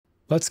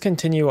Let's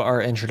continue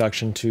our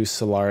introduction to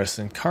Solaris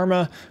and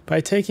Karma by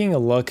taking a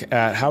look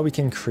at how we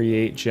can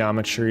create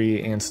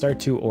geometry and start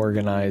to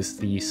organize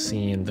the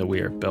scene that we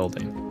are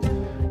building.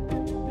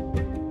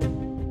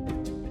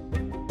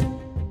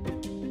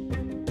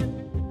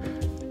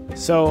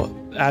 So,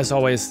 as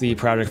always, the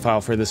project file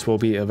for this will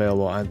be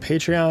available on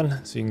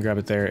Patreon, so you can grab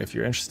it there if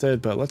you're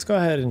interested, but let's go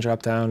ahead and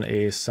drop down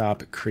a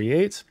SOP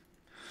create.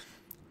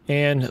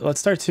 And let's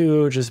start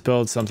to just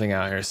build something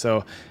out here.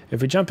 So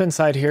if we jump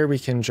inside here, we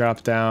can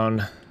drop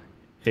down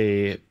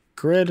a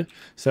grid.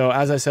 So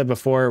as I said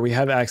before, we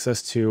have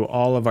access to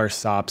all of our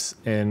SOPs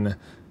in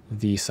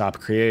the SOP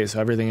create.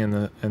 So everything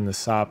in the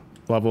SOP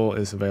level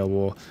is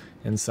available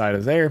inside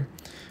of there.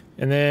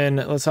 And then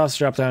let's also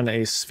drop down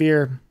a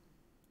sphere.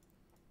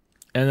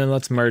 And then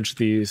let's merge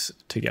these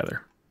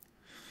together.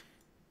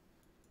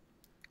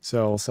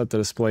 So we'll set the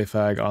display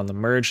flag on the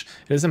merge.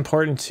 It is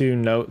important to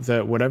note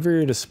that whatever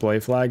your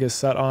display flag is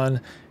set on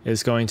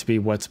is going to be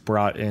what's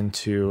brought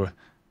into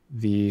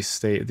the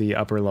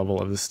upper level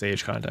of the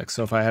stage context.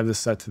 So if I have this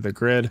set to the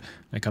grid,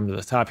 I come to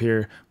the top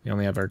here, we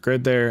only have our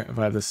grid there. If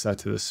I have this set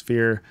to the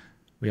sphere,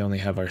 we only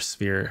have our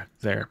sphere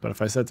there. But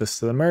if I set this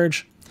to the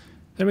merge,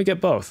 then we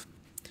get both.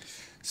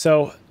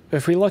 So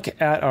if we look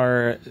at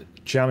our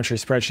geometry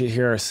spreadsheet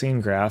here, our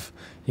scene graph,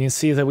 you can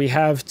see that we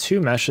have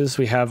two meshes.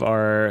 We have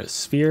our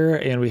sphere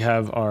and we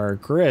have our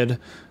grid,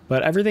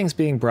 but everything's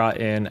being brought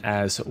in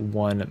as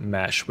one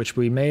mesh, which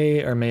we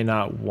may or may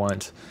not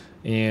want.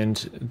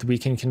 And we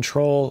can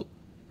control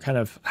kind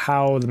of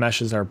how the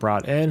meshes are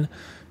brought in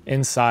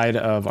inside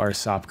of our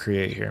SOP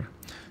create here.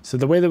 So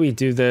the way that we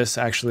do this,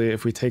 actually,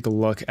 if we take a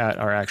look at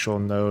our actual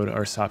node,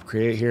 our SOP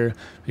create here,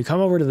 we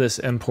come over to this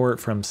import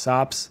from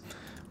SOPs.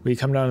 We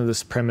come down to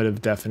this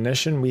primitive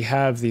definition, we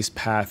have these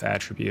path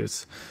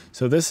attributes.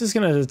 So this is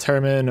going to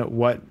determine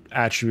what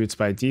attributes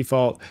by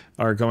default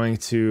are going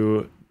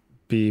to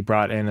be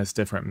brought in as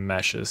different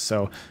meshes.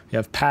 So we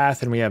have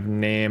path and we have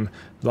name.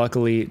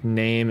 Luckily,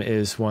 name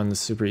is one that's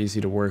super easy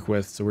to work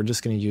with. So we're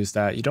just going to use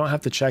that. You don't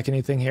have to check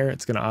anything here.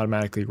 It's going to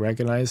automatically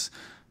recognize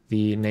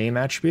the name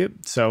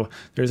attribute. So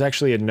there's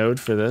actually a node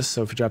for this.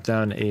 So if we drop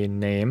down a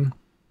name,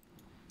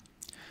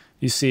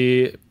 you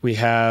see we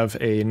have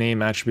a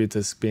name attribute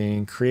that's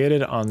being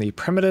created on the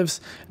primitives.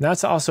 And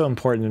that's also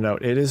important to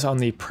note. It is on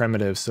the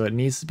primitives, so it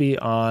needs to be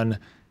on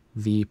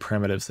the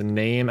primitives. The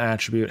name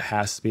attribute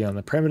has to be on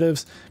the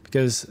primitives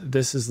because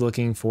this is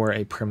looking for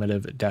a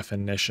primitive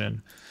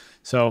definition.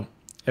 So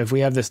if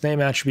we have this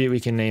name attribute, we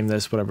can name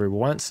this whatever we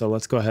want. So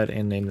let's go ahead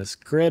and name this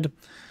grid.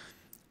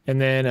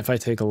 And then if I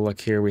take a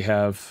look here, we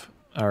have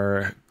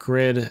our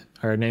grid,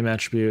 our name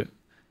attribute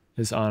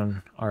is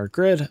on our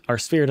grid. Our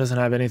sphere doesn't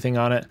have anything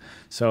on it.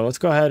 So let's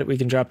go ahead. We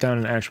can drop down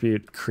an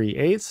attribute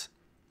create.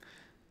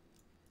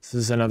 This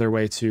is another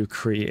way to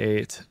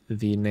create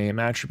the name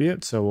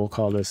attribute. So we'll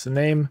call this a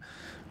name.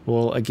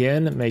 We'll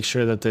again make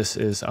sure that this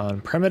is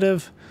on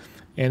primitive.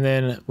 And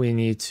then we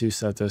need to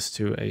set this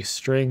to a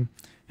string.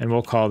 And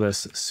we'll call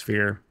this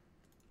sphere.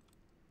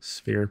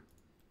 Sphere.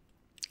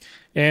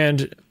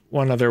 And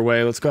one other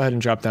way, let's go ahead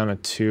and drop down a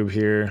tube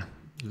here.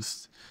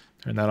 Just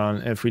turn that on.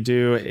 If we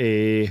do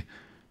a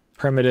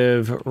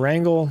primitive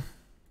wrangle,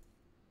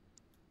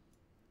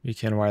 we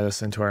can wire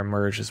this into our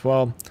merge as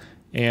well.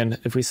 And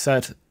if we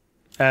set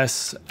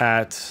s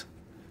at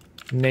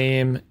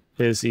name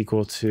is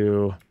equal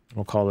to,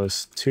 we'll call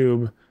this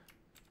tube.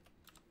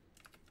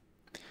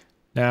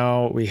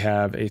 Now we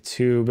have a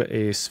tube,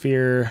 a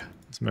sphere.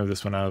 Let's move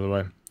this one out of the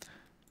way.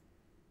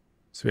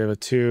 So we have a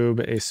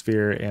tube, a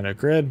sphere, and a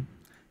grid,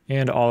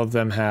 and all of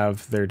them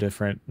have their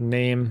different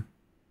name,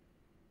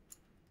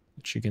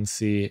 which you can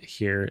see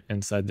here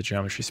inside the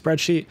geometry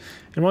spreadsheet.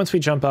 And once we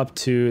jump up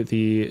to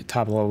the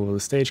top level of the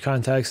stage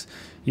context,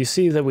 you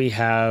see that we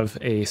have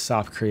a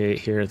SOP create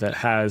here that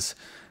has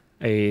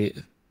a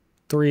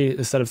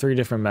set of three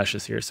different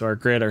meshes here. So our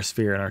grid, our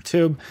sphere, and our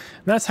tube.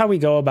 And that's how we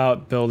go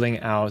about building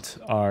out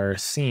our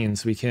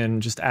scenes. We can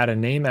just add a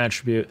name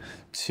attribute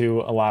to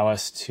allow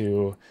us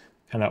to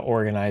kind of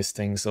organize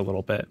things a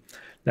little bit.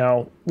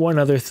 Now, one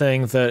other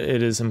thing that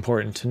it is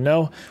important to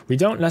know, we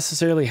don't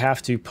necessarily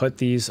have to put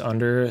these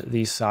under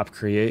the SOP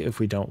create if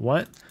we don't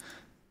want.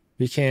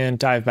 We can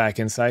dive back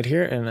inside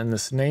here, and in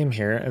this name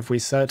here, if we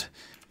set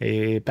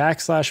a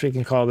backslash, we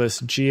can call this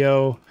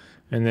geo,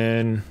 and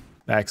then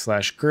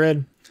backslash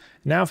grid.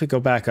 Now if we go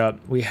back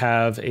up, we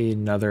have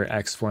another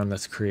X form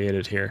that's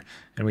created here,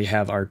 and we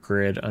have our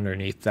grid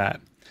underneath that.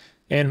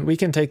 And we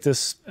can take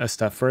this a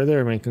step further,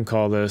 and we can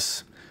call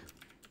this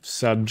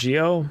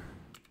subgeo.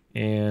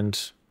 And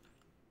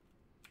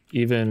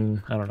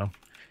even, I don't know,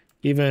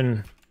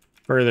 even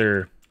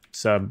further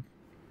sub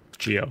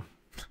geo,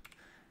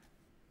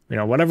 you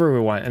know, whatever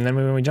we want. And then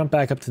when we jump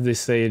back up to the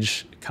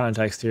stage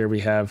context here, we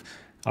have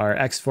our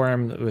X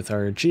form with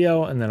our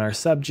geo, and then our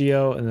sub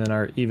geo, and then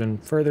our even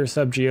further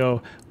sub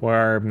geo where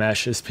our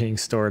mesh is being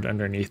stored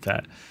underneath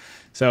that.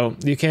 So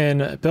you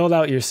can build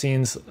out your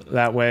scenes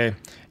that way.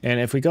 And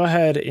if we go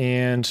ahead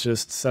and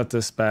just set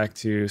this back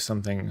to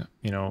something,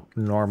 you know,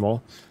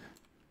 normal,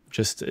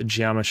 just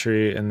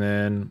geometry, and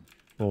then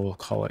we'll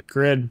call it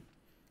grid.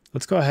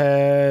 let's go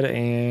ahead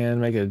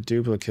and make a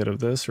duplicate of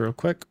this real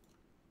quick.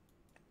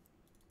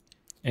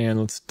 And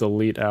let's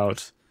delete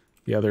out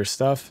the other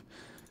stuff.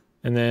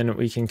 And then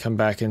we can come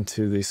back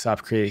into the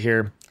SOP create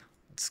here.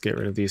 Let's get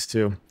rid of these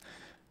two.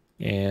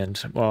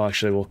 And well,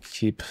 actually we'll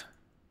keep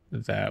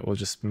that. We'll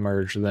just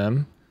merge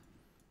them.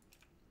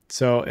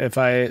 So if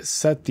I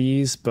set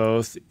these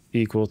both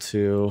equal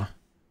to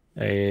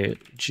a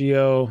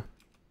geo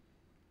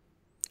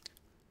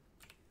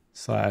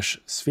slash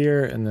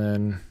sphere, and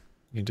then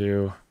you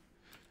do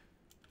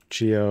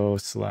geo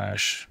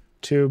slash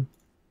tube.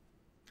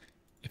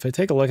 If I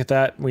take a look at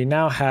that, we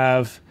now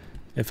have,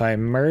 if I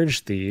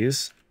merge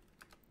these,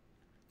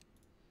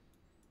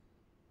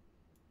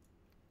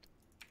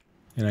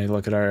 and I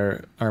look at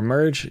our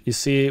merge, you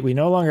see we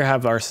no longer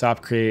have our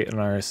SOP create and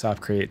our SOP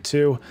create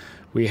 2.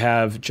 We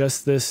have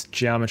just this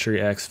geometry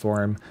X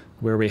form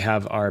where we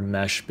have our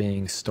mesh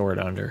being stored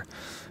under.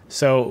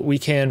 So we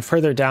can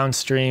further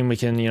downstream, we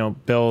can,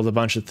 build a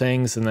bunch of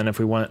things. And then if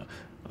we want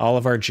all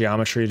of our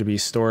geometry to be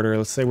stored, or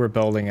let's say we're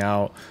building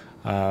out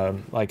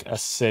like a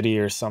city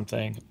or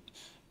something,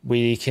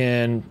 we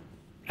can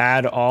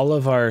add all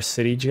of our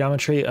city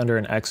geometry under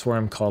an X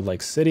form called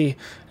like city.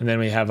 And then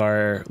we have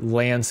our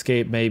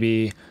landscape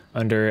maybe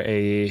under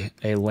a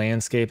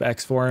landscape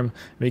X form.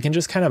 We can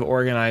just kind of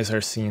organize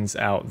our scenes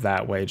out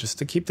that way, just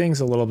to keep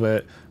things a little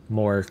bit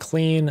more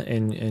clean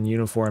and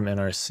uniform in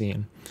our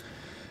scene.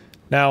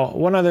 Now,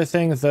 one other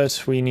thing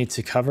that we need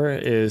to cover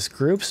is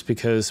groups,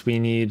 because we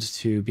need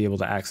to be able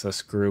to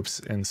access groups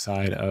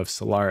inside of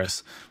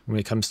Solaris. When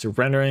it comes to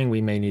rendering,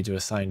 we may need to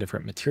assign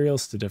different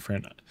materials to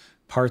different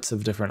parts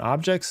of different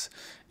objects.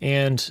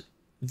 And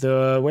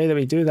the way that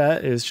we do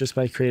that is just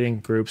by creating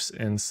groups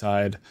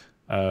inside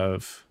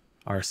of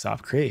our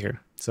SOP create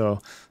here. So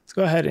let's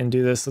go ahead and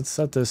do this. Let's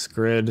set this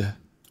grid.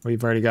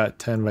 We've already got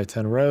 10 by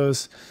 10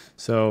 rows.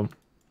 So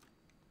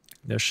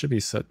this should be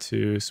set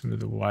to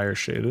smooth wire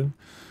shaded.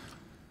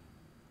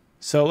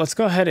 So let's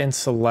go ahead and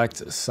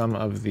select some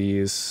of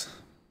these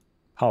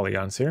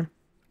polygons here.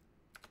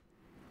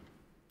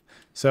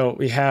 So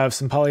we have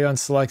some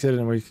polygons selected,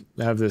 and we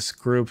have this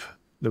group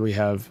that we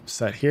have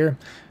set here.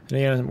 And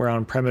again, we're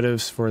on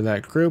primitives for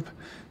that group.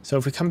 So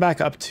if we come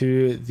back up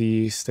to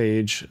the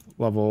stage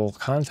level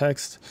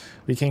context,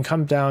 we can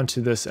come down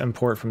to this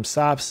import from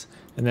SOPs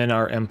and then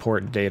our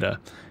import data.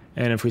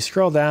 And if we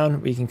scroll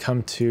down, we can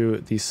come to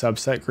the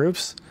subset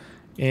groups,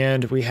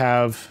 and we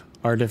have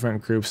our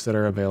different groups that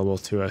are available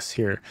to us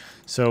here.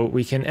 So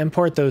we can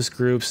import those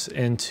groups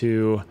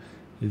into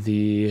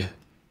the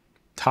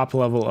top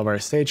level of our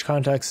stage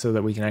context so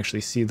that we can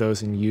actually see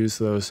those and use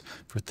those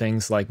for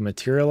things like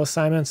material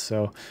assignments.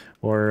 So,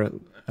 or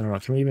I don't know,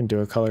 can we even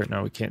do a color?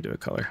 No, we can't do a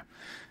color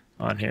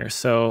on here.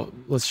 So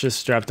let's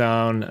just drop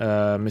down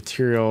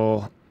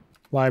material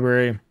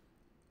library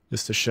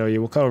just to show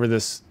you. We'll go over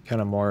this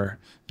kind of more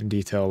in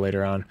detail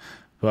later on.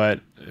 But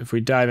if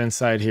we dive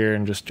inside here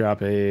and just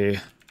drop a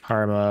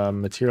Karma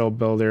material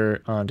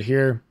builder onto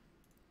here,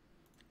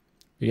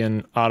 we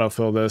can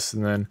autofill this,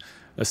 and then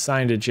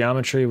assigned to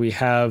geometry, we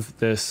have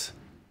this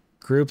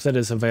group that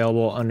is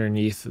available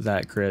underneath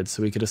that grid.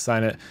 So we could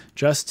assign it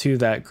just to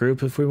that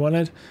group if we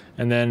wanted,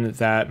 and then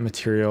that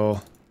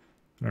material,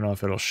 I don't know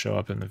if it'll show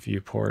up in the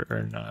viewport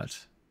or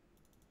not.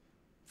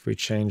 If we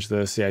change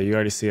this, yeah, you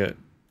already see it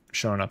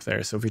showing up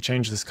there. So if we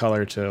change this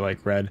color to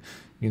like red,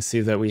 you can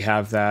see that we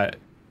have that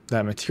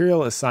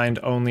material assigned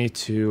only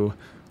to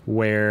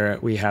where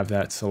we have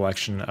that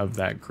selection of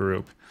that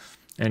group.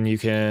 And you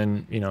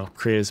can,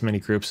 create as many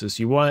groups as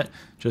you want,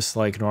 just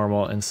like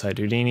normal inside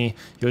Houdini.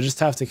 You'll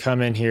just have to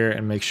come in here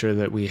and make sure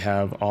that we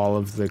have all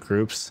of the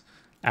groups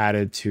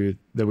added to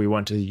that we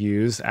want to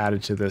use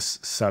added to this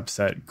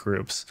subset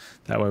groups.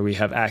 That way we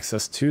have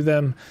access to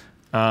them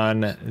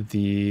on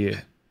the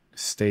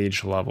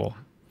stage level.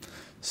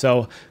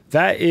 So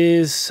that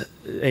is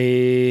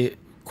a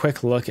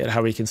quick look at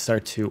how we can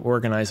start to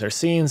organize our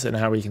scenes and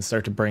how we can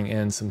start to bring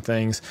in some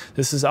things.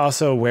 This is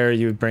also where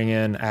you bring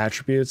in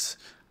attributes.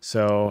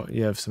 So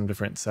you have some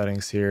different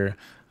settings here,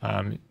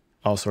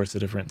 all sorts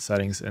of different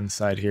settings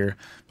inside here,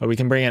 but we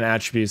can bring in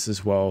attributes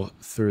as well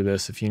through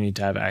this. If you need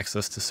to have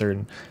access to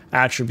certain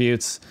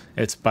attributes,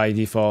 it's by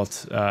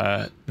default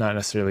not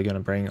necessarily going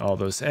to bring all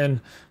those in,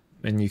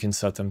 and you can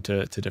set them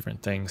to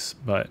different things.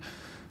 But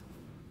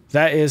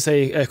that is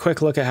a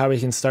quick look at how we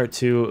can start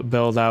to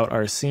build out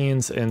our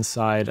scenes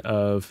inside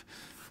of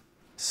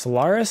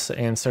Solaris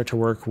and start to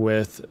work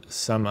with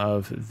some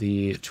of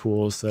the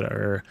tools that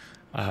are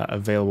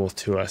available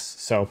to us.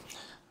 So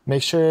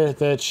make sure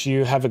that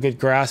you have a good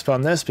grasp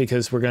on this,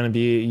 because we're going to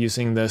be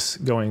using this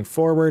going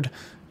forward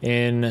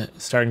in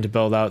starting to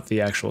build out the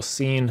actual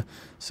scene.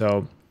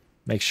 So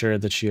make sure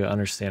that you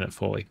understand it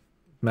fully.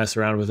 Mess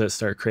around with it,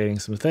 start creating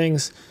some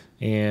things,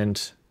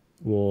 and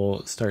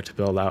we'll start to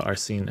build out our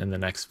scene in the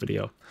next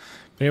video.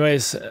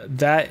 Anyways,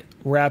 that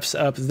wraps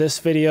up this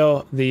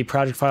video. The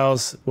project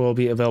files will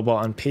be available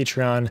on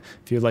Patreon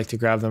if you'd like to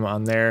grab them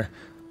on there.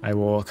 I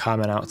will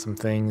comment out some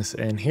things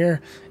in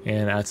here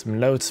and add some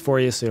notes for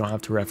you so you don't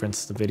have to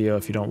reference the video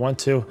if you don't want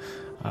to.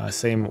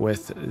 Same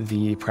with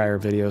the prior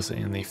videos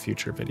and the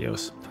future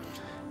videos.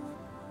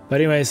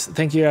 But anyways,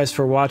 thank you guys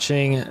for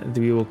watching.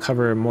 We will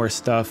cover more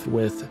stuff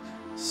with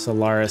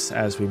Solaris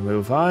as we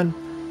move on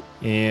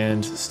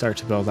and start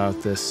to build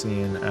out this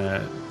scene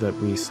that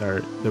we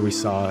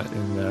saw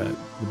in the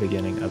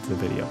beginning of the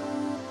video.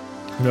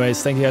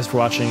 Anyways, thank you guys for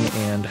watching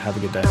and have a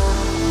good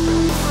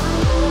day.